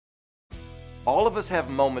All of us have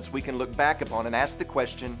moments we can look back upon and ask the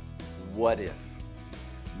question, what if?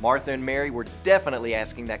 Martha and Mary were definitely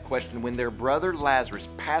asking that question when their brother Lazarus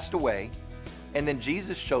passed away, and then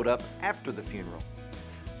Jesus showed up after the funeral.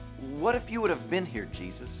 What if you would have been here,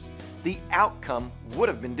 Jesus? The outcome would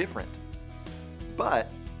have been different. But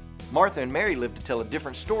Martha and Mary lived to tell a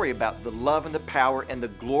different story about the love and the power and the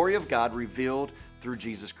glory of God revealed through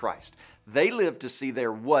Jesus Christ. They lived to see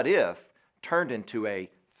their what if turned into a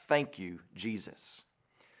thank you, Jesus.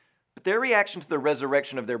 But their reaction to the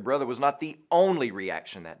resurrection of their brother was not the only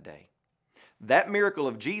reaction that day. That miracle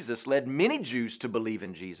of Jesus led many Jews to believe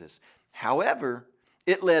in Jesus. However,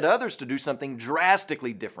 it led others to do something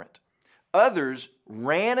drastically different. Others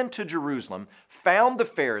ran into Jerusalem, found the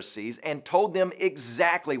Pharisees, and told them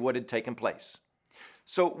exactly what had taken place.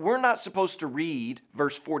 So we're not supposed to read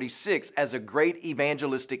verse 46 as a great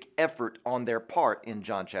evangelistic effort on their part in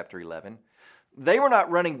John chapter 11. They were not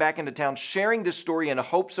running back into town sharing this story in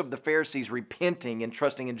hopes of the Pharisees repenting and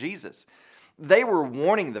trusting in Jesus. They were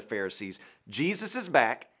warning the Pharisees, Jesus is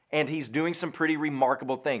back and he's doing some pretty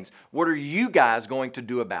remarkable things. What are you guys going to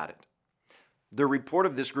do about it? The report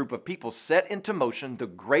of this group of people set into motion the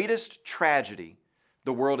greatest tragedy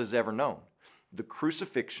the world has ever known, the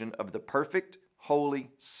crucifixion of the perfect,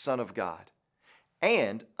 holy Son of God.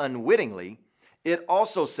 And unwittingly, it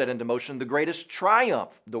also set into motion the greatest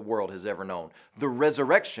triumph the world has ever known, the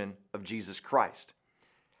resurrection of Jesus Christ.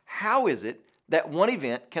 How is it that one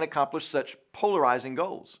event can accomplish such polarizing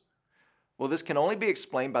goals? Well, this can only be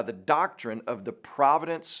explained by the doctrine of the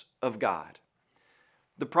providence of God.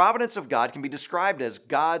 The providence of God can be described as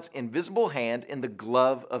God's invisible hand in the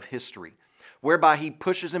glove of history, whereby He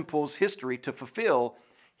pushes and pulls history to fulfill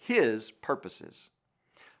His purposes.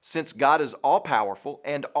 Since God is all-powerful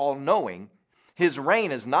and all-knowing, His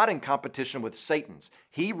reign is not in competition with Satan's.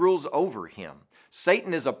 He rules over him.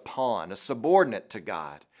 Satan is a pawn, a subordinate to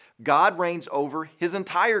God. God reigns over His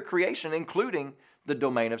entire creation, including the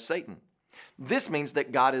domain of Satan. This means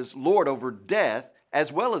that God is Lord over death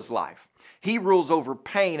as well as life. He rules over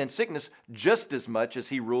pain and sickness just as much as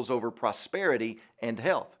He rules over prosperity and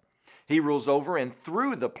health. He rules over and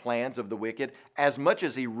through the plans of the wicked as much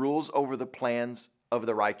as He rules over the plans of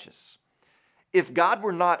the righteous. If God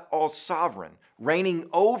were not all sovereign, reigning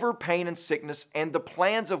over pain and sickness and the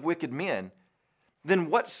plans of wicked men, then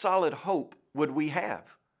what solid hope would we have?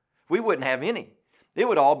 We wouldn't have any. It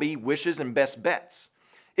would all be wishes and best bets.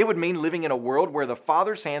 It would mean living in a world where the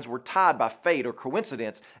Father's hands were tied by fate or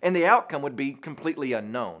coincidence, and the outcome would be completely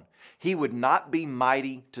unknown. He would not be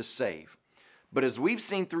mighty to save. But as we've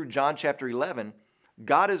seen through John chapter 11,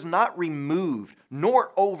 God is not removed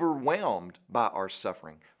nor overwhelmed by our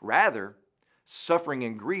suffering. Rather, suffering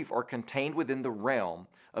and grief are contained within the realm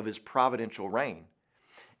of His providential reign.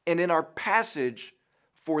 And in our passage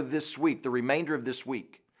for this week, the remainder of this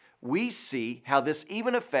week, we see how this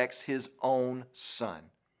even affects His own Son.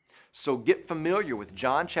 So get familiar with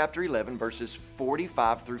John chapter 11, verses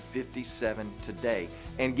 45 through 57 today,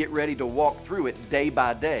 and get ready to walk through it day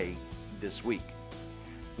by day this week.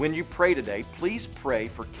 When you pray today, please pray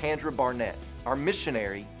for Kendra Barnett, our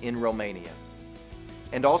missionary in Romania.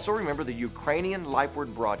 And also remember the Ukrainian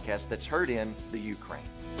LifeWord broadcast that's heard in the Ukraine.